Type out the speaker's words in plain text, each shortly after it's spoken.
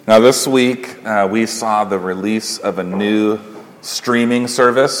Now this week, we saw the release of a new streaming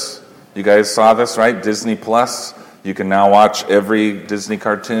service. You guys saw this, right? Disney Plus. You can now watch every Disney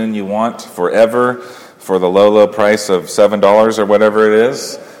cartoon you want forever for the low, low price of $7 or whatever it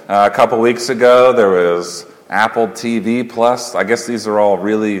is. A couple weeks ago, there was Apple TV Plus. I guess these are all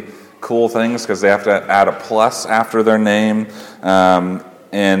really cool things because they have to add a plus after their name. And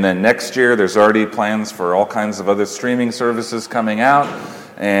then next year, there's already plans for all kinds of other streaming services coming out.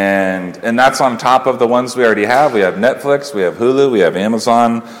 And that's on top of the ones we already have. We have Netflix, we have Hulu, we have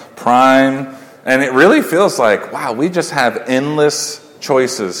Amazon Prime. And it really feels like, wow, we just have endless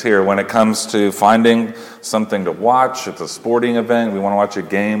choices here when it comes to finding something to watch. It's a sporting event, we want to watch a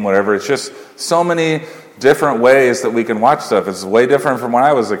game, whatever. It's just so many different ways that we can watch stuff. It's way different from when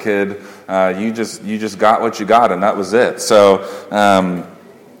I was a kid. You just got what you got, and that was it. So,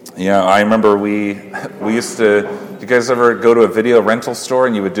 I remember we used to. Do you guys ever go to a video rental store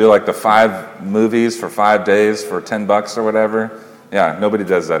and you would do like the 5 movies for 5 days for $10 or whatever? Yeah, nobody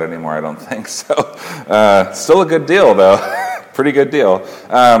does that anymore, I don't think. So, still a good deal though, pretty good deal.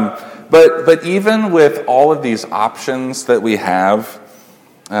 But even with all of these options that we have,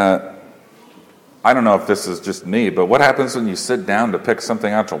 I don't know if this is just me, but what happens when you sit down to pick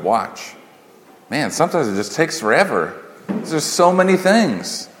something out to watch? Man, sometimes it just takes forever. There's so many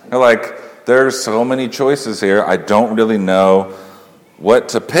things. You're like, there's so many choices here. I don't really know what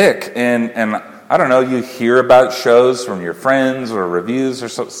to pick. And I don't know, you hear about shows from your friends or reviews or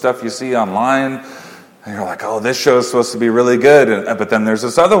stuff you see online. And you're like, oh, this show is supposed to be really good. But then there's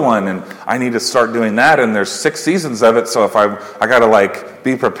this other one, and I need to start doing that. And there's 6 seasons of it. So if I got to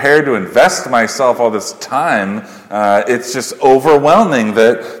be prepared to invest myself all this time, it's just overwhelming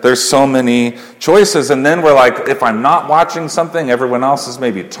that there's so many choices. And then we're like, if I'm not watching something, everyone else is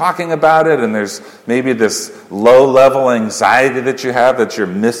maybe talking about it. And there's maybe this low-level anxiety that you have that you're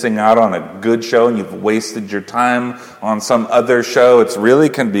missing out on a good show and you've wasted your time on some other show. It really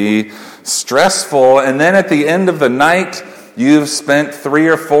can be stressful. And then at the end of the night, you've spent 3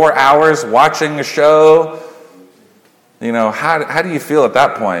 or 4 hours watching a show. You know, how do you feel at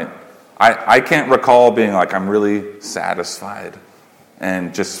that point? I can't recall being like, I'm really satisfied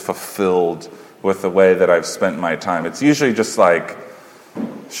and just fulfilled with the way that I've spent my time. It's usually just like,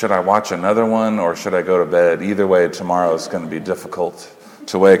 should I watch another one or should I go to bed? Either way, tomorrow is going to be difficult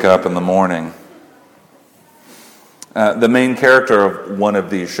to wake up in the morning. The main character of one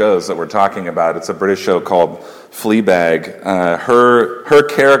of these shows that we're talking about, it's a British show called Fleabag. Her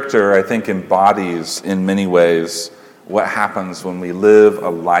character, I think, embodies in many ways what happens when we live a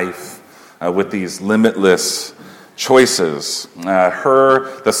life with these limitless choices.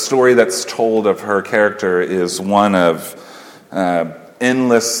 The story that's told of her character is one of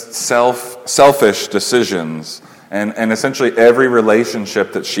endless selfish decisions, and essentially every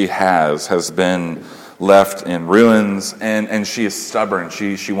relationship that she has been left in ruins, and she is stubborn.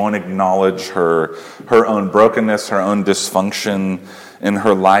 She won't acknowledge her own brokenness, her own dysfunction in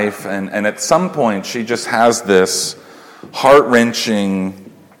her life, and at some point she just has this heart-wrenching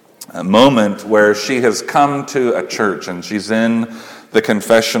moment where she has come to a church and she's in the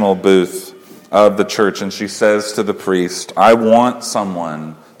confessional booth of the church and she says to the priest, I want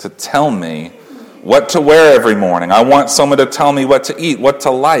someone to tell me what to wear every morning. I want someone to tell me what to eat, what to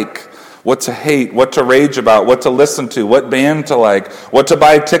like, what to hate, what to rage about, what to listen to, what band to like, what to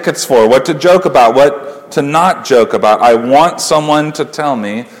buy tickets for, what to joke about, what to not joke about. I want someone to tell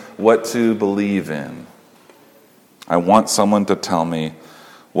me what to believe in. I want someone to tell me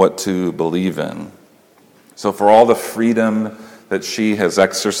what to believe in. So for all the freedom that she has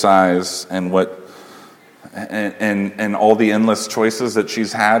exercised and all the endless choices that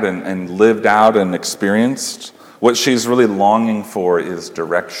she's had and lived out and experienced, what she's really longing for is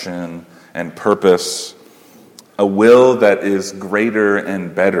direction and purpose, a will that is greater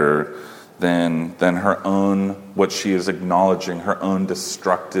and better than her own, what she is acknowledging, her own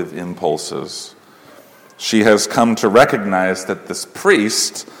destructive impulses. She has come to recognize that this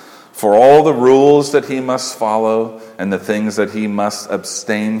priest, for all the rules that he must follow and the things that he must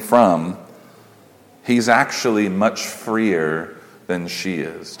abstain from, he's actually much freer than she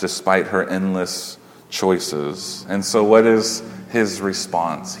is, despite her endless choices. And so what is his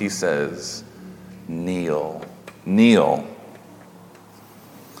response? He says, kneel. Kneel.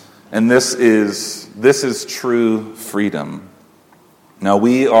 And this is true freedom. Now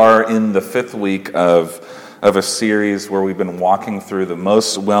we are in the 5th week of a series where we've been walking through the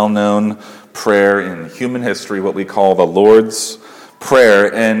most well-known prayer in human history, what we call the Lord's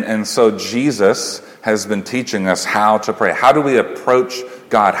Prayer. And so Jesus has been teaching us how to pray. How do we approach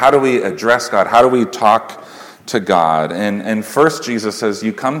God? How do we address God? How do we talk to God. And first Jesus says,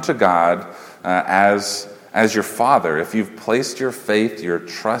 you come to God as your Father. If you've placed your faith, your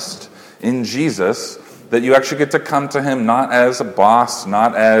trust in Jesus, that you actually get to come to him not as a boss,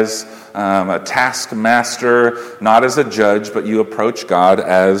 not as a taskmaster, not as a judge, but you approach God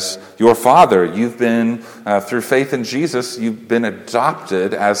as your Father. You've been, through faith in Jesus, you've been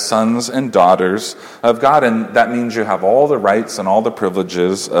adopted as sons and daughters of God, and that means you have all the rights and all the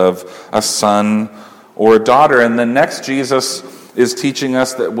privileges of a son or a daughter. And then next, Jesus is teaching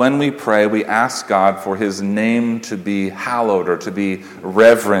us that when we pray, we ask God for his name to be hallowed, or to be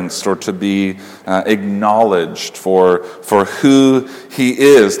reverenced, or to be acknowledged for who he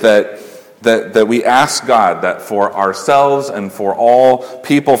is, that we ask God that for ourselves and for all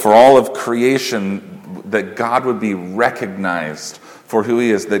people, for all of creation, that God would be recognized for who he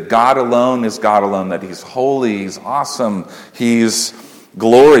is, that God alone is God alone, that he's holy, he's awesome, he's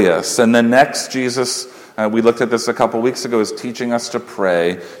glorious. And then next, Jesus, we looked at this a couple weeks ago, is teaching us to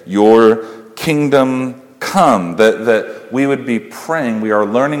pray, your kingdom come, that we would be praying, we are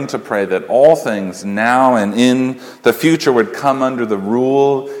learning to pray that all things now and in the future would come under the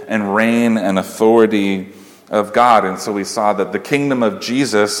rule and reign and authority of God. And so we saw that the kingdom of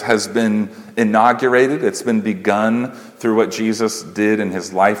Jesus has been inaugurated. It's been begun through what Jesus did in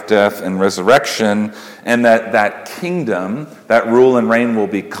his life, death, and resurrection, and that kingdom, that rule and reign, will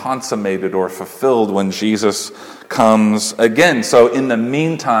be consummated or fulfilled when Jesus comes again. So in the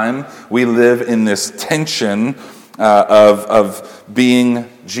meantime, we live in this tension of being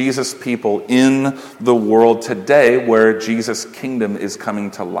Jesus' people in the world today, where Jesus' kingdom is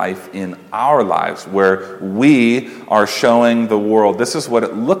coming to life in our lives, where we are showing the world this is what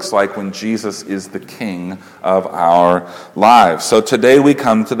it looks like when Jesus is the king of our lives. So today we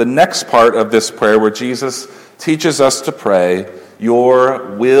come to the next part of this prayer, where Jesus teaches us to pray,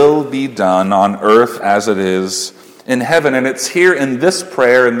 your will be done on earth as it is in heaven. And it's here in this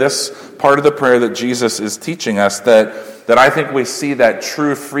prayer, in this part of the prayer that Jesus is teaching us, that I think we see that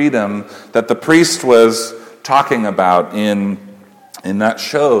true freedom that the priest was talking about in that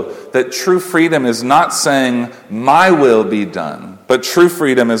show. That true freedom is not saying, my will be done, but true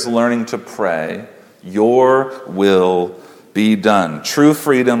freedom is learning to pray, your will be done. True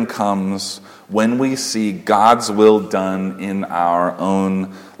freedom comes when we see God's will done in our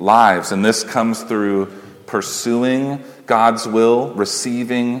own lives. And this comes through pursuing God's will,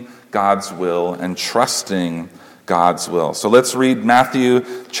 receiving God's will, and trusting God's will. So let's read Matthew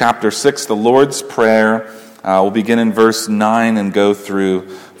chapter 6, the Lord's Prayer. We'll begin in verse 9 and go through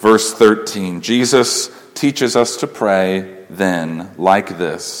verse 13. Jesus teaches us to pray then like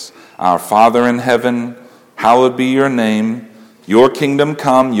this: Our Father in heaven, hallowed be your name. Your kingdom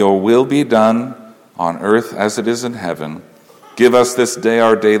come, your will be done, on earth as it is in heaven. Give us this day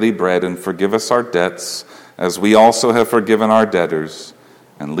our daily bread, and forgive us our debts, as we also have forgiven our debtors.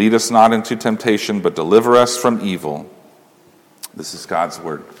 And lead us not into temptation, but deliver us from evil. This is God's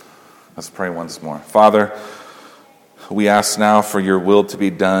word. Let's pray once more. Father, we ask now for your will to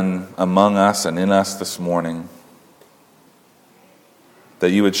be done among us and in us this morning. That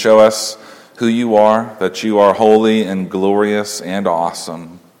you would show us who you are, that you are holy and glorious and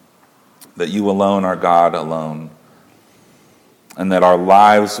awesome, that you alone are God alone, and that our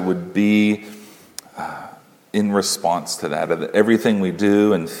lives would be in response to that. That everything we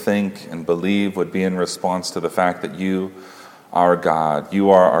do and think and believe would be in response to the fact that you are God,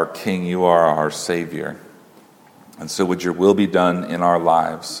 you are our King, you are our Savior. And so would your will be done in our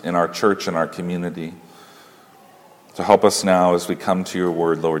lives, in our church, in our community. So help us now as we come to your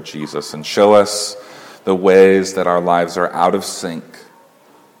word, Lord Jesus, and show us the ways that our lives are out of sync,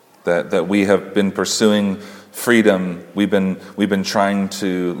 that we have been pursuing freedom, we've been trying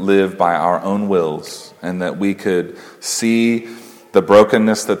to live by our own wills, and that we could see the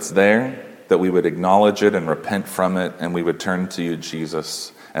brokenness that's there, that we would acknowledge it and repent from it, and we would turn to you,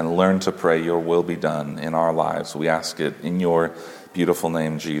 Jesus, and learn to pray your will be done in our lives. We ask it in your beautiful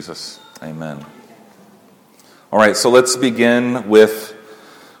name, Jesus. Amen. All right, so let's begin with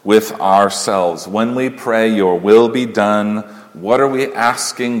ourselves. When we pray your will be done, what are we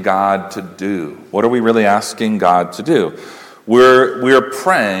asking God to do? What are we really asking God to do? We're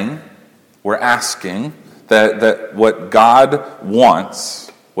praying, we're asking that what God wants,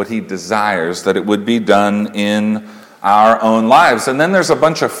 what he desires, that it would be done in our own lives. And then there's a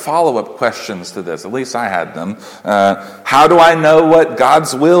bunch of follow-up questions to this. At least I had them. How do I know what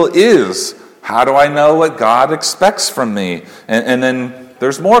God's will is? How do I know what God expects from me? And then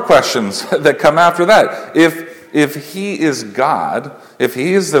there's more questions that come after that. If he is God, if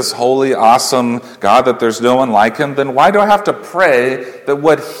he is this holy, awesome God, that there's no one like him, then why do I have to pray that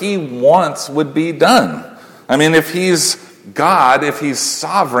what he wants would be done? I mean, if he's God, if he's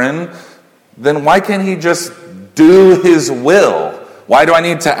sovereign, then why can't he just do his will? Why do I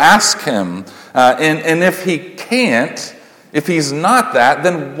need to ask him? And if he can't, if he's not that,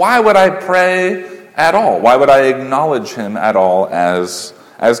 then why would I pray at all? Why would I acknowledge him at all as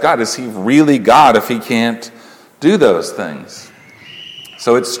God? Is he really God if he can't do those things?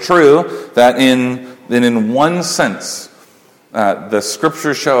 So it's true that in one sense, the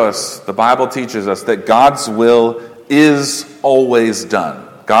scriptures show us, the Bible teaches us that God's will is always done.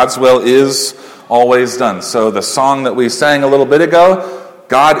 God's will is always done. So the song that we sang a little bit ago,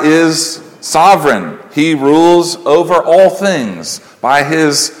 God is sovereign. He rules over all things by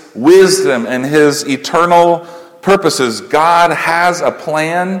his wisdom and his eternal purposes. God has a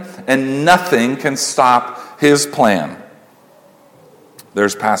plan, and nothing can stop his plan.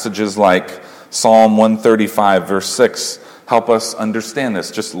 There's passages like Psalm 135, verse 6, help us understand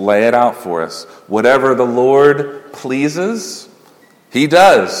this. Just lay it out for us. Whatever the Lord pleases, he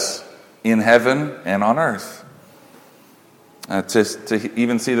does in heaven and on earth. To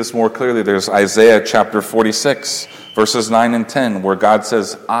even see this more clearly, there's Isaiah chapter 46, verses 9 and 10, where God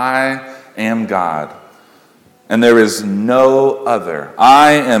says, I am God, and there is no other.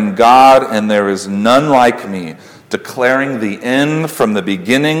 I am God, and there is none like me, declaring the end from the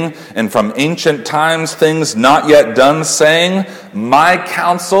beginning and from ancient times, things not yet done, saying, my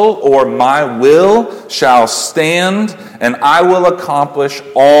counsel or my will shall stand, and I will accomplish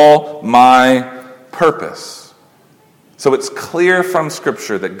all my purpose. So it's clear from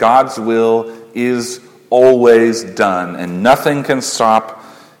Scripture that God's will is always done, and nothing can stop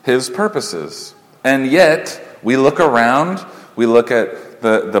his purposes. And yet, we look around, we look at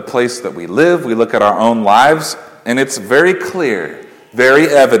the place that we live, we look at our own lives, and it's very clear, very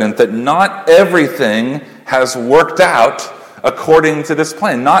evident that not everything has worked out according to this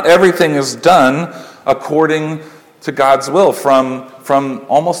plan. Not everything is done according to God's will. From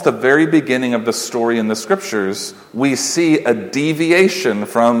almost the very beginning of the story in the Scriptures, we see a deviation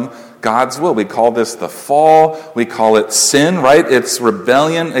from God's will. We call this the fall. We call it sin, right? It's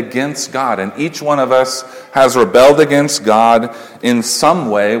rebellion against God. And each one of us has rebelled against God in some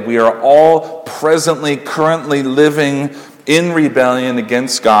way. We are all currently living in rebellion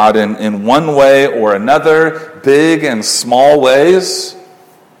against God in one way or another, big and small ways.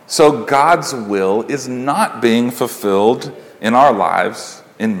 So God's will is not being fulfilled in our lives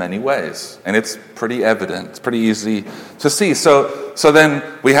in many ways. And it's pretty evident. It's pretty easy to see. So then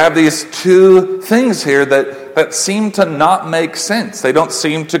we have these two things here that seem to not make sense. They don't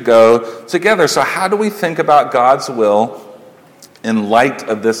seem to go together. So how do we think about God's will in light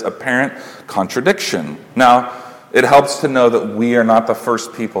of this apparent contradiction? Now, it helps to know that we are not the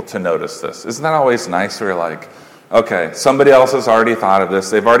first people to notice this. Isn't that always nice? We're like, okay, somebody else has already thought of this.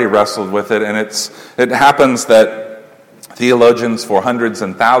 They've already wrestled with it. And it happens that theologians for hundreds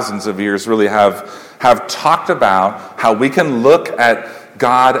and thousands of years really have talked about how we can look at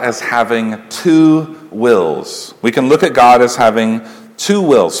God as having two wills. We can look at God as having two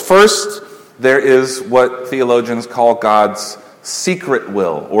wills. First, there is what theologians call God's secret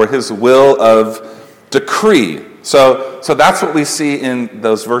will, or his will of decree. So that's what we see in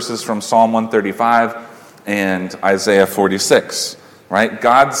those verses from Psalm 135 and Isaiah 46, right?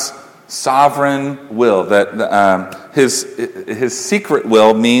 God's sovereign will, that his secret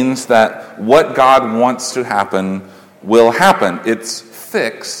will means that what God wants to happen will happen. It's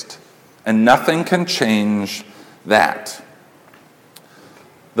fixed, and nothing can change that.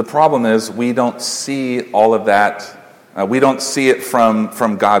 The problem is we don't see all of that. We don't see it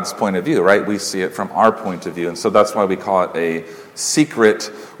from God's point of view, right? We see it from our point of view. And so that's why we call it a secret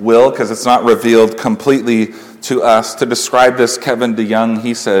will, because it's not revealed completely to us. To describe this, Kevin DeYoung,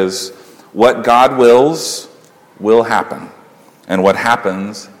 he says, what God wills will happen, and what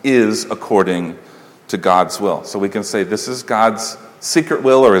happens is according to God's will. So we can say this is God's secret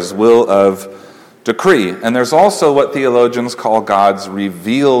will, or his will of decree. And there's also what theologians call God's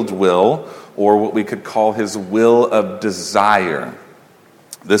revealed will, or what we could call his will of desire.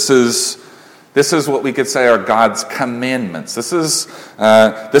 This is what we could say are God's commandments. This is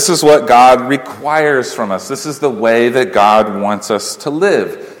what God requires from us. This is the way that God wants us to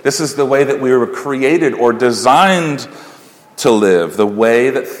live. This is the way that we were created or designed to live, the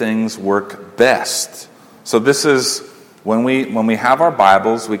way that things work best. So this is, when we have our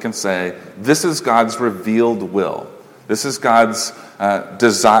Bibles, we can say, this is God's revealed will. This is God's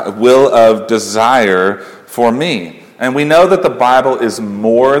will of desire for me. And we know that the Bible is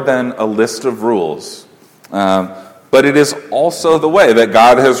more than a list of rules. But it is also the way that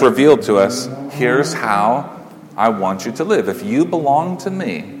God has revealed to us, here's how I want you to live. If you belong to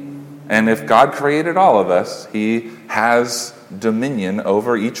me, And if God created all of us, he has dominion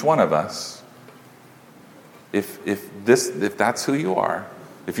over each one of us. If that's who you are,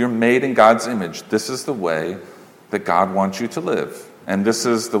 if you're made in God's image, this is the way that God wants you to live. And this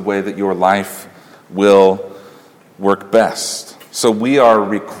is the way that your life will work best. So we are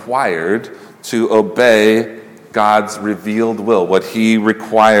required to obey God's revealed will, what he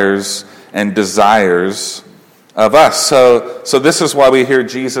requires and desires of us. So this is why we hear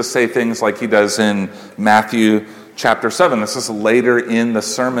Jesus say things like he does in Matthew chapter 7. This is later in the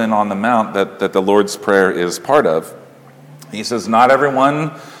Sermon on the Mount that the Lord's Prayer is part of. He says, "Not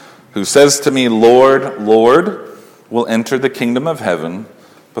everyone who says to me, 'Lord, Lord,' will enter the kingdom of heaven,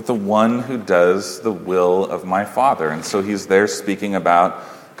 but the one who does the will of my Father." And so he's there speaking about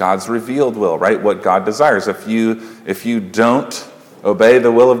God's revealed will, right? What God desires. If you don't obey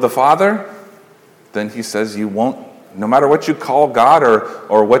the will of the Father, then he says you won't, no matter what you call God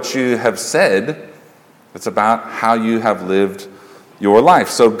or what you have said, it's about how you have lived your life.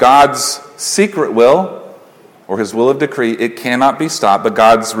 So God's secret will, or his will of decree, it cannot be stopped, but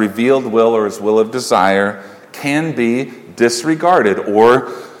God's revealed will or his will of desire can be disregarded or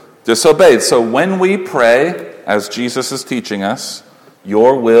disobeyed. So when we pray, as Jesus is teaching us,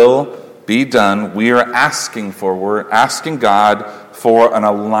 "Your will be done," we're asking God for an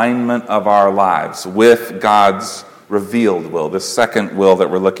alignment of our lives with God's revealed will, the second will that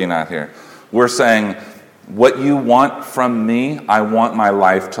we're looking at here. We're saying, what you want from me, I want my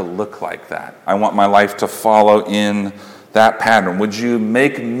life to look like that. I want my life to follow in that pattern. Would you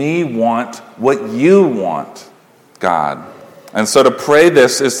make me want what you want, God? And so to pray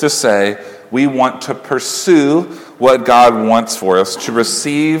this is to say, we want to pursue what God wants for us, to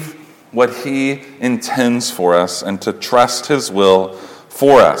receive what he intends for us, and to trust his will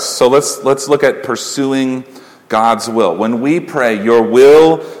for us. So let's look at pursuing God's will. When we pray, "Your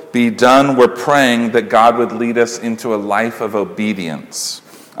will be done," we're praying that God would lead us into a life of obedience,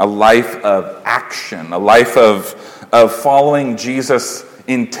 a life of action, a life of following Jesus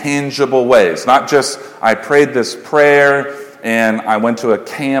in tangible ways. Not just, I prayed this prayer and I went to a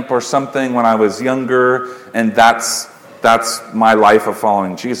camp or something when I was younger, and that's my life of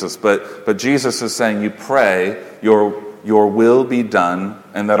following Jesus. But Jesus is saying, you pray, your will be done,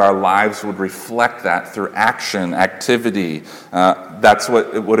 and that our lives would reflect that through action, activity. That's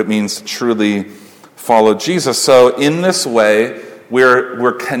what it means to truly follow Jesus. So in this way,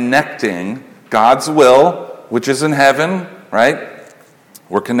 we're connecting God's will, which is in heaven, right?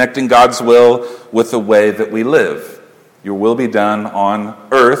 We're connecting God's will with the way that we live. Your will be done on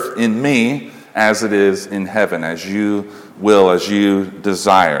earth in me as it is in heaven, as you will, as you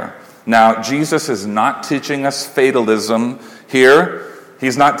desire. Now, Jesus is not teaching us fatalism here.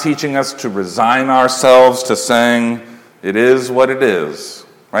 He's not teaching us to resign ourselves to saying, it is what it is,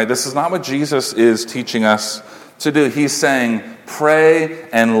 right? This is not what Jesus is teaching us to do. He's saying, pray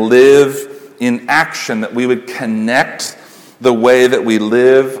and live in action, that we would connect the way that we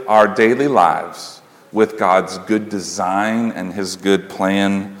live our daily lives with God's good design and his good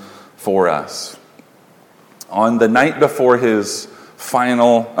plan for us. On the night before his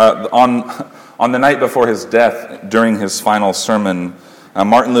on the night before his death, during his final sermon,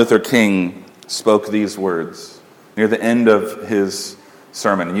 Martin Luther King spoke these words near the end of his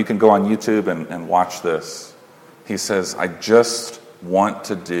sermon. And you can go on YouTube and watch this. He says, "I just want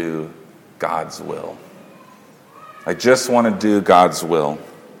to do God's will. I just want to do God's will."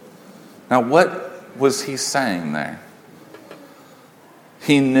 Now, what was he saying there?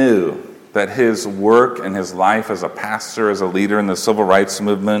 He knew that his work and his life as a pastor, as a leader in the civil rights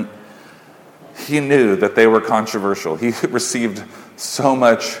movement, he knew that they were controversial. He received so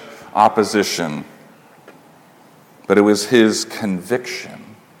much opposition. But it was his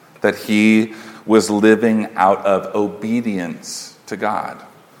conviction that he was living out of obedience to God,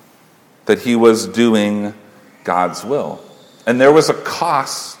 that he was doing God's will. And there was a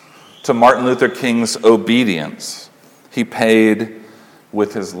cost to Martin Luther King's obedience. He paid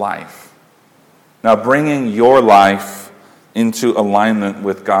with his life. Now, bringing your life into alignment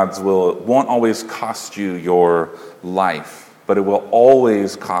with God's will, it won't always cost you your life, but it will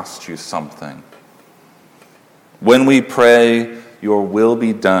always cost you something. When we pray, "Your will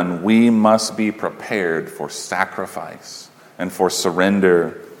be done," we must be prepared for sacrifice and for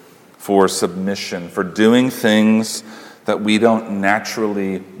surrender, for submission, for doing things that we don't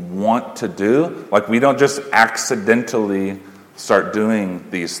naturally want to do. Like, we don't just accidentally start doing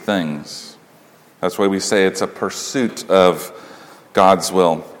these things. That's why we say it's a pursuit of God's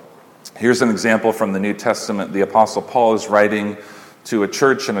will. Here's an example from the New Testament. The Apostle Paul is writing to a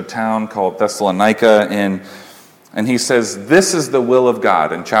church in a town called Thessalonica, and And he says, this is the will of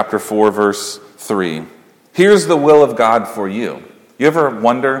God in chapter 4, verse 3. Here's the will of God for you. You ever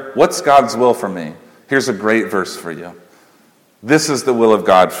wonder, what's God's will for me? Here's a great verse for you. This is the will of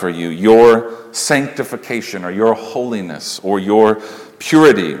God for you, your sanctification or your holiness or your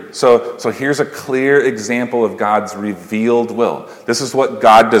purity. So here's a clear example of God's revealed will. This is what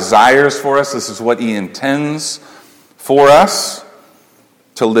God desires for us. This is what he intends for us,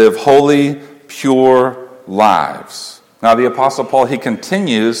 to live holy, pure lives. Now the Apostle Paul, he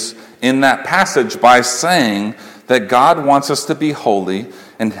continues in that passage by saying that God wants us to be holy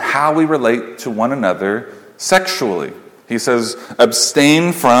in how we relate to one another sexually. He says,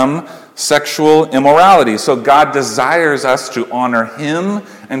 abstain from sexual immorality. So God desires us to honor him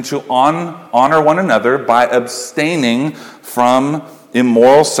and to honor one another by abstaining from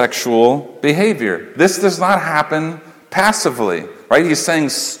immoral sexual behavior. This does not happen passively, right? He's saying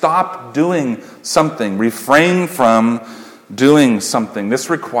stop doing something, refrain from doing something. This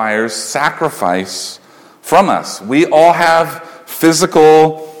requires sacrifice from us. We all have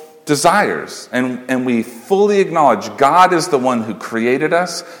physical desires, and we fully acknowledge God is the one who created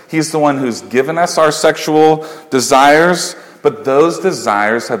us. He's the one who's given us our sexual desires, but those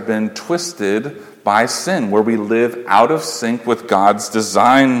desires have been twisted by sin, where we live out of sync with God's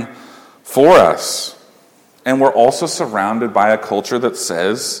design for us. And we're also surrounded by a culture that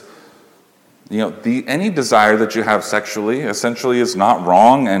says, any desire that you have sexually essentially is not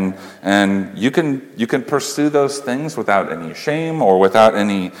wrong, and you can pursue those things without any shame or without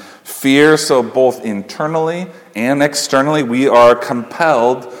any fear. So both internally and externally, we are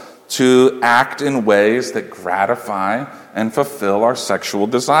compelled to act in ways that gratify and fulfill our sexual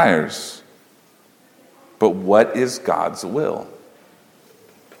desires. But what is God's will?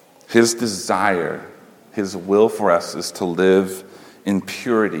 His desire, his will for us is to live in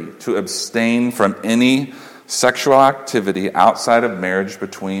purity, to abstain from any sexual activity outside of marriage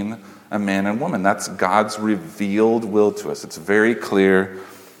between a man and woman. That's God's revealed will to us. It's very clear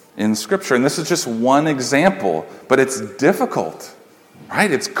in Scripture. And this is just one example, but it's difficult,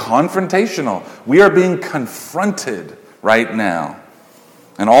 right? It's confrontational. We are being confronted right now.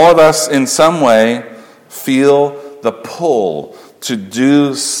 And all of us in some way feel the pull to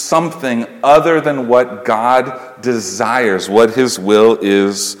do something other than what God desires, what his will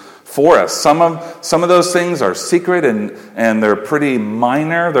is for us. Some of those things are secret and they're pretty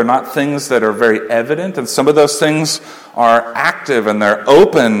minor. They're not things that are very evident. And some of those things are active and they're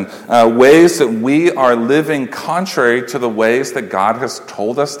open ways that we are living contrary to the ways that God has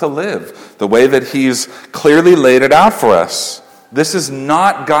told us to live, the way that he's clearly laid it out for us. This is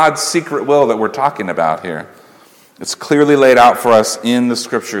not God's secret will that we're talking about here. It's clearly laid out for us in the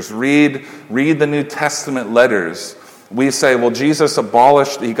Scriptures. Read the New Testament letters. We say, well, Jesus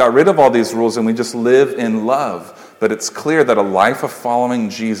he got rid of all these rules and we just live in love. But it's clear that a life of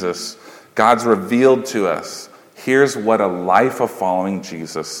following Jesus, God's revealed to us. Here's what a life of following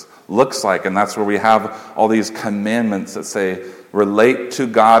Jesus looks like. And that's where we have all these commandments that say, relate to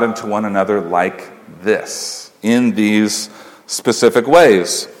God and to one another like this, in these specific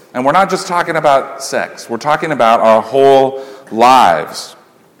ways. And we're not just talking about sex. We're talking about our whole lives.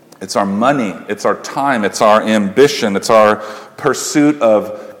 It's our money. It's our time. It's our ambition. It's our pursuit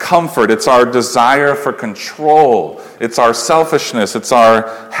of comfort. It's our desire for control. It's our selfishness. It's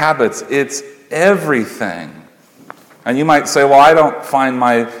our habits. It's everything. And you might say, well, I don't find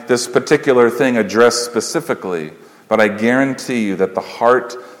this particular thing addressed specifically. But I guarantee you that the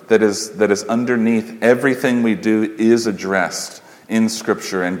heart that is underneath everything we do is addressed in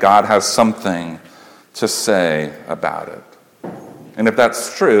Scripture, and God has something to say about it. And if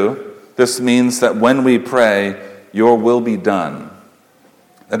that's true, this means that when we pray, your will be done,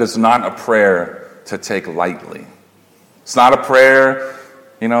 that is not a prayer to take lightly. It's not a prayer,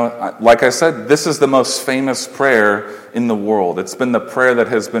 like I said, this is the most famous prayer in the world. It's been the prayer that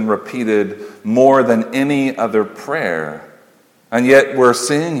has been repeated more than any other prayer. And yet we're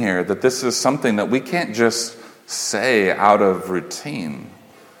seeing here that this is something that we can't just say out of routine.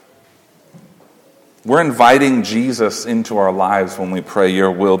 We're inviting Jesus into our lives when we pray,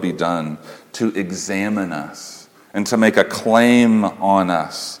 your will be done, to examine us and to make a claim on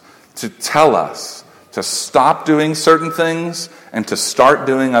us, to tell us to stop doing certain things and to start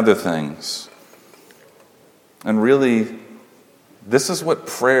doing other things. And really, this is what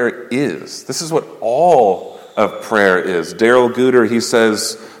prayer is. This is what all of prayer is. Darrell Guder, he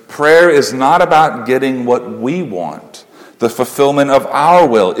says, prayer is not about getting what we want, the fulfillment of our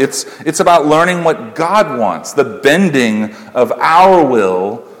will. It's about learning what God wants, the bending of our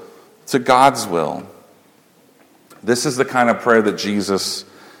will to God's will. This is the kind of prayer that Jesus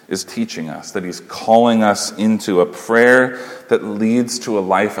is teaching us, that he's calling us into a prayer that leads to a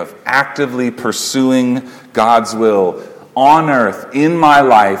life of actively pursuing God's will on earth, in my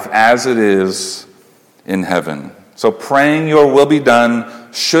life, as it is in heaven. So praying your will be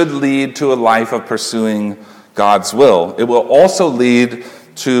done should lead to a life of pursuing God's will. It will also lead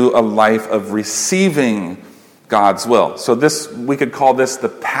to a life of receiving God's will. So we could call this the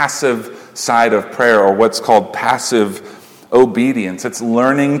passive side of prayer, or what's called passive obedience. It's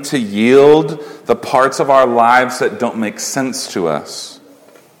learning to yield the parts of our lives that don't make sense to us,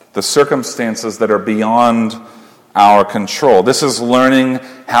 the circumstances that are beyond our control. This is learning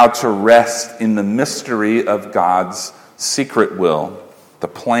how to rest in the mystery of God's secret will, the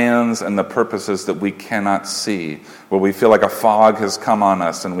plans and the purposes that we cannot see, where we feel like a fog has come on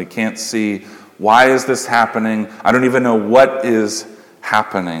us and we can't see, why is this happening? I don't even know what is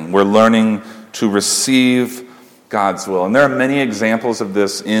happening. We're learning to receive God's will. And there are many examples of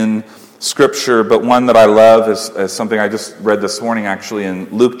this in Scripture, but one that I love is something I just read this morning, actually, in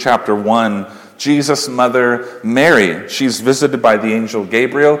Luke chapter 1. Jesus' mother, Mary, she's visited by the angel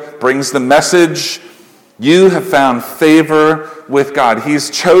Gabriel, brings the message, you have found favor with God. He's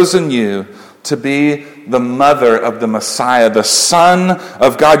chosen you to be the mother of the Messiah, the Son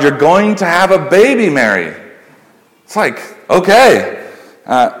of God. You're going to have a baby, Mary. It's like, okay.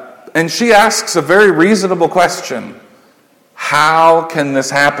 And she asks a very reasonable question. How can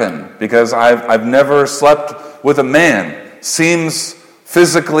this happen? Because I've never slept with a man. Seems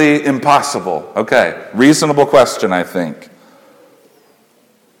physically impossible. Okay, reasonable question, I think.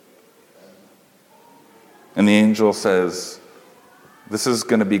 And the angel says, this is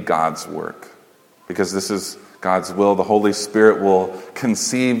going to be God's work. Because this is God's will. The Holy Spirit will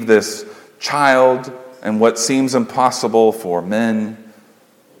conceive this child, and what seems impossible for men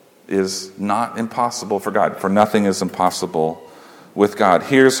is not impossible for God, for nothing is impossible with God.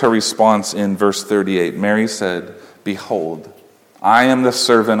 Here's her response in verse 38. Mary said, behold, I am the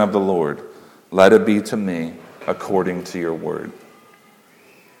servant of the Lord. Let it be to me according to your word.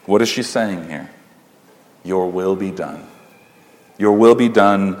 What is she saying here? Your will be done. Your will be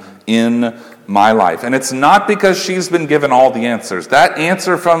done in my life. And it's not because she's been given all the answers. That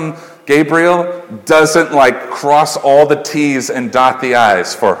answer from Gabriel doesn't cross all the T's and dot the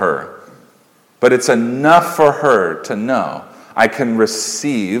I's for her. But it's enough for her to know I can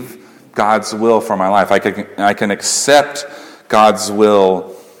receive God's will for my life. I can accept God's will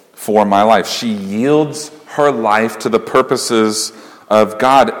for my life. She yields her life to the purposes of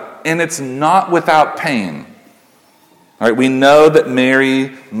God. And it's not without pain. All right, we know that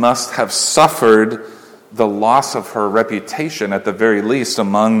Mary must have suffered the loss of her reputation, at the very least,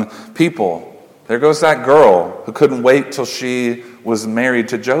 among people. There goes that girl who couldn't wait till she was married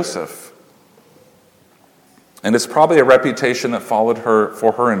to Joseph. And it's probably a reputation that followed her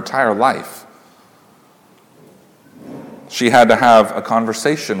for her entire life. She had to have a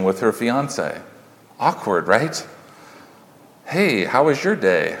conversation with her fiancé. Awkward, right? Hey, how was your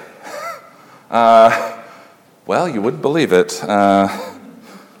day? Well, you wouldn't believe it.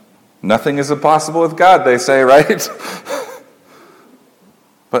 Nothing is impossible with God, they say, right?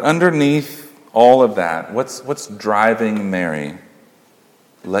 But underneath all of that, what's driving Mary?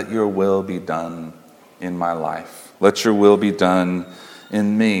 Let your will be done in my life. Let your will be done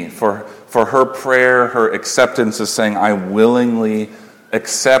in me. For her prayer, her acceptance is saying, I willingly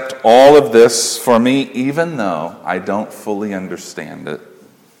accept all of this for me, even though I don't fully understand it.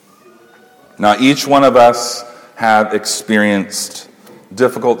 Now, each one of us have experienced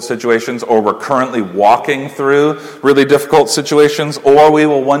difficult situations, or we're currently walking through really difficult situations, or we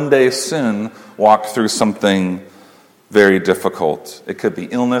will one day soon walk through something very difficult. It could be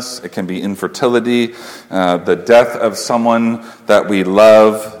illness, it can be infertility, the death of someone that we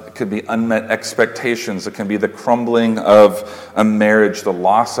love. It could be unmet expectations. It can be the crumbling of a marriage, the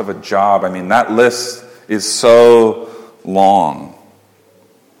loss of a job. I mean, that list is so long.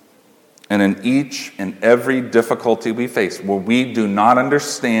 And in each and every difficulty we face, where we do not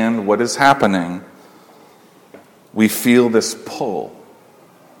understand what is happening, we feel this pull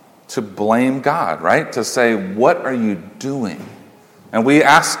to blame God, right? To say, what are you doing? And we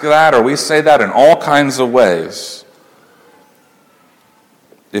ask that, or we say that in all kinds of ways.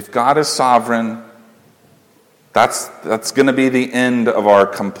 If God is sovereign, that's going to be the end of our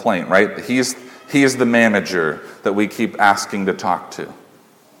complaint, right? He is the manager that we keep asking to talk to.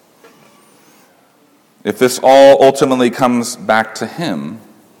 If this all ultimately comes back to him,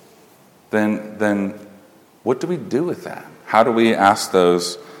 then what do we do with that? How do we ask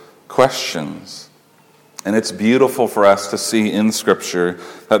those questions? And it's beautiful for us to see in Scripture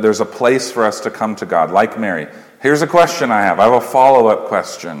that there's a place for us to come to God, like Mary. Here's a question I have. I have a follow-up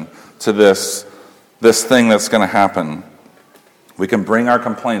question to this thing that's going to happen. We can bring our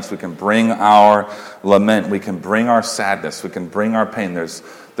complaints. We can bring our lament. We can bring our sadness. We can bring our pain. There's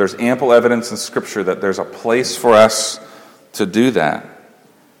ample evidence in Scripture that there's a place for us to do that.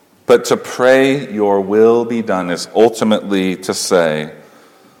 But to pray, your will be done, is ultimately to say,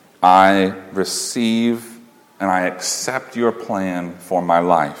 I receive and I accept your plan for my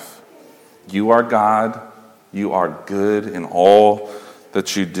life. You are God. You are good in all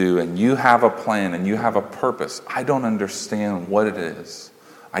that you do, and you have a plan and you have a purpose. I don't understand what it is.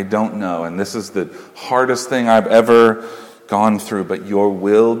 I don't know, and this is the hardest thing I've ever gone through, but your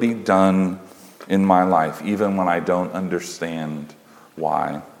will be done in my life, even when I don't understand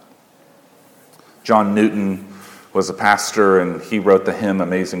why. John Newton was a pastor, and he wrote the hymn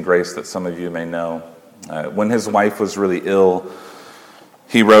Amazing Grace that some of you may know. When his wife was really ill,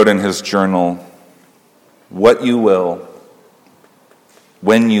 he wrote in his journal, what you will,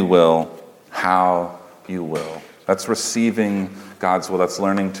 when you will, how you will. That's receiving God's will. That's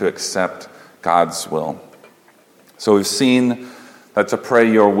learning to accept God's will. So we've seen that to pray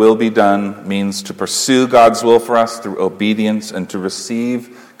your will be done means to pursue God's will for us through obedience and to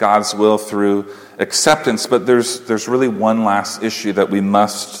receive God's will through acceptance. But there's really one last issue that we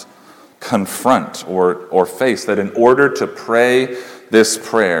must confront or face, that in order to pray this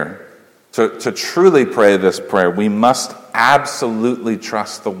prayer, to truly pray this prayer, we must absolutely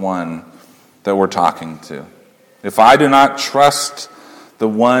trust the one that we're talking to. If I do not trust the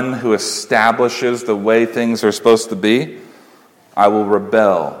one who establishes the way things are supposed to be, I will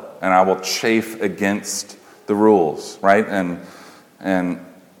rebel and I will chafe against the rules, right? And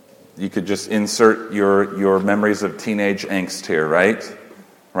you could just insert your memories of teenage angst here, right?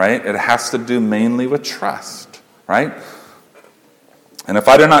 Right? It has to do mainly with trust, right? And if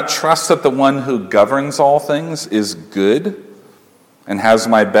I do not trust that the one who governs all things is good and has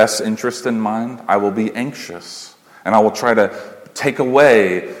my best interest in mind, I will be anxious. And I will try to take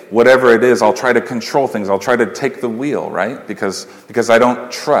away whatever it is. I'll try to control things. I'll try to take the wheel, right? Because I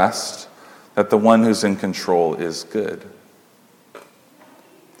don't trust that the one who's in control is good.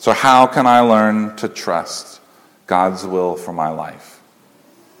 So how can I learn to trust God's will for my life?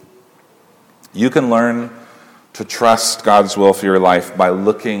 You can learn to trust God's will for your life by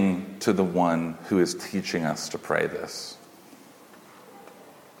looking to the one who is teaching us to pray this.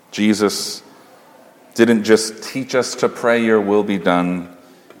 Jesus didn't just teach us to pray your will be done.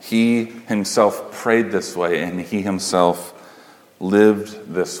 He himself prayed this way, and he himself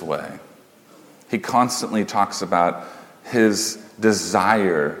lived this way. He constantly talks about his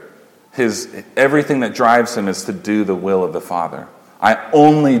desire, everything that drives him is to do the will of the Father. I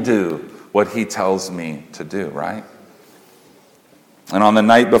only do what he tells me to do, right? And on the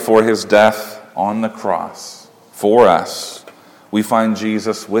night before his death on the cross for us, we find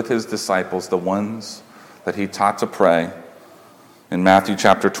Jesus with his disciples, the ones that he taught to pray. In Matthew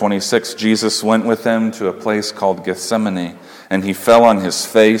chapter 26, Jesus went with them to a place called Gethsemane, and he fell on his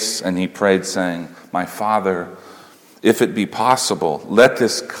face and he prayed, saying, My Father, if it be possible, let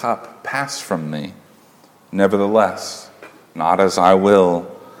this cup pass from me. Nevertheless, not as I will,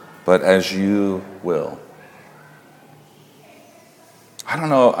 but as you will. I don't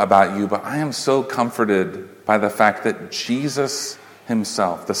know about you, but I am so comforted by the fact that Jesus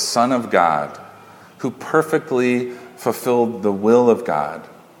himself, the Son of God, who perfectly fulfilled the will of God,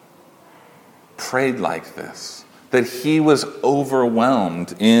 prayed like this. That he was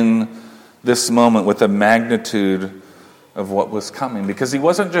overwhelmed in this moment with the magnitude of what was coming. Because he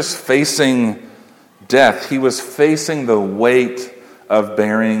wasn't just facing death, he was facing the weight of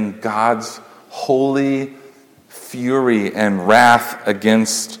bearing God's holy fury and wrath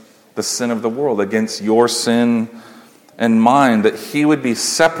against the sin of the world, against your sin and mine, that he would be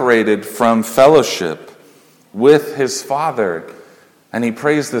separated from fellowship with his Father. And he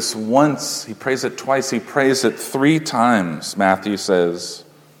prays this once, he prays it twice, he prays it 3 times, Matthew says.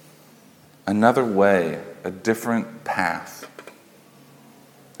 Another way, a different path.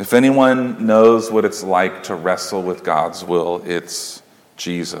 If anyone knows what it's like to wrestle with God's will, it's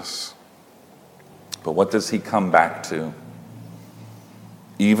Jesus. But what does he come back to?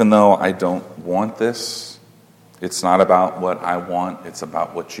 Even though I don't want this, it's not about what I want, it's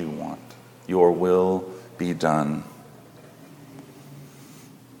about what you want. Your will be done.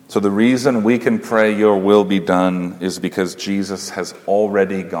 So the reason we can pray your will be done is because Jesus has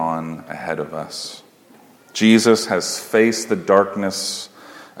already gone ahead of us. Jesus has faced the darkness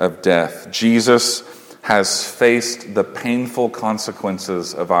of death. Jesus has faced the painful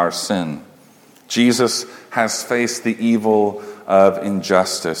consequences of our sin. Jesus has faced the evil of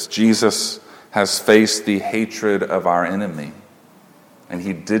injustice. Jesus has faced the hatred of our enemy, and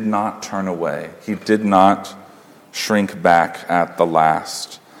he did not turn away. He did not shrink back at the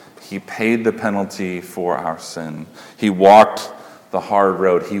last. He paid the penalty for our sin. He walked the hard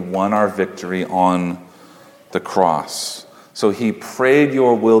road. He won our victory on the cross. So he prayed,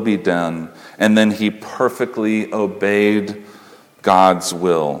 "Your will be done," and then he perfectly obeyed God's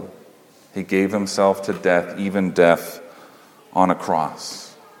will. He gave himself to death, even death on a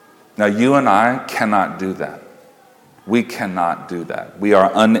cross. Now, you and I cannot do that. We cannot do that. We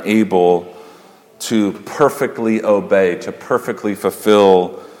are unable to perfectly obey, to perfectly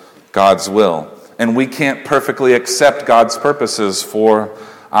fulfill God's will. And we can't perfectly accept God's purposes for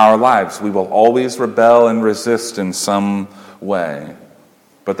our lives. We will always rebel and resist in some way.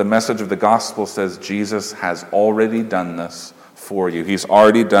 But the message of the gospel says Jesus has already done this for you. He's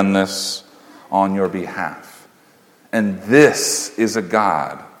already done this on your behalf. And this is a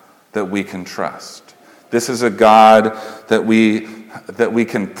God that we can trust. This is a God that we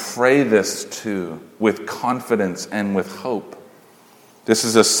can pray this to with confidence and with hope. This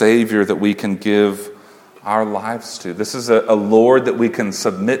is a Savior that we can give our lives to. This is a Lord that we can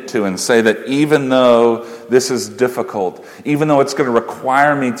submit to and say that even though this is difficult, even though it's going to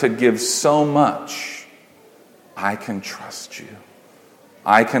require me to give so much, I can trust you.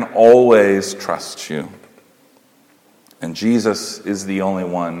 I can always trust you. And Jesus is the only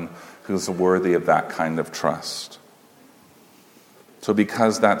one who's worthy of that kind of trust. So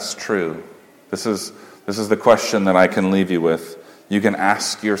because that's true, this is the question that I can leave you with. You can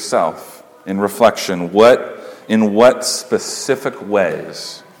ask yourself in reflection, in what specific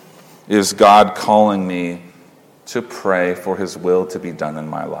ways is God calling me to pray for his will to be done in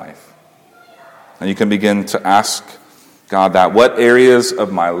my life? And you can begin to ask God that. What areas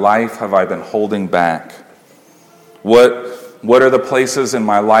of my life have I been holding back? What are the places in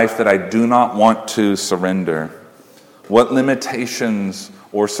my life that I do not want to surrender? What limitations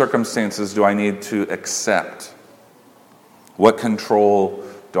or circumstances do I need to accept? What control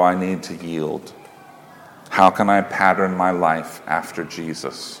do I need to yield? How can I pattern my life after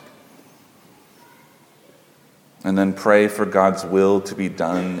Jesus? And then pray for God's will to be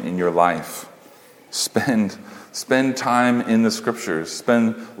done in your life. Spend time in the Scriptures.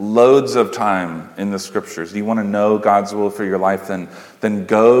 Spend loads of time in the Scriptures. Do you want to know God's will for your life? Then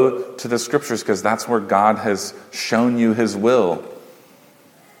go to the Scriptures, because that's where God has shown you his will.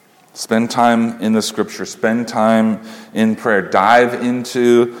 Spend time in the Scripture. Spend time in prayer. Dive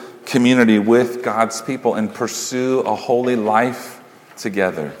into community with God's people and pursue a holy life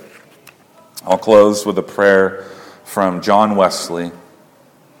together. I'll close with a prayer from John Wesley.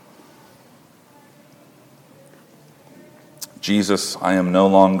 Jesus, I am no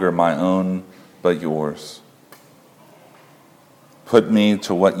longer my own, but yours. Put me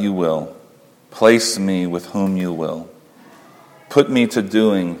to what you will. Place me with whom you will. Put me to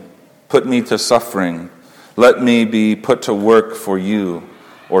doing. Put me to suffering. Let me be put to work for you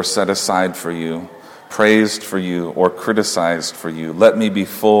or set aside for you, praised for you or criticized for you. Let me be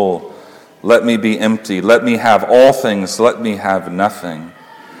full. Let me be empty. Let me have all things. Let me have nothing.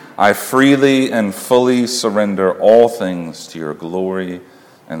 I freely and fully surrender all things to your glory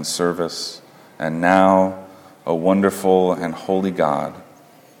and service. And now, O wonderful and holy God,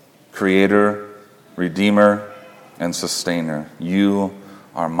 Creator, Redeemer, and Sustainer, you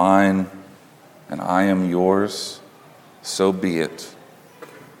are mine and I am yours. So be it.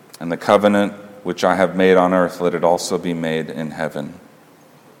 And the covenant which I have made on earth, let it also be made in heaven.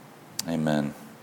 Amen.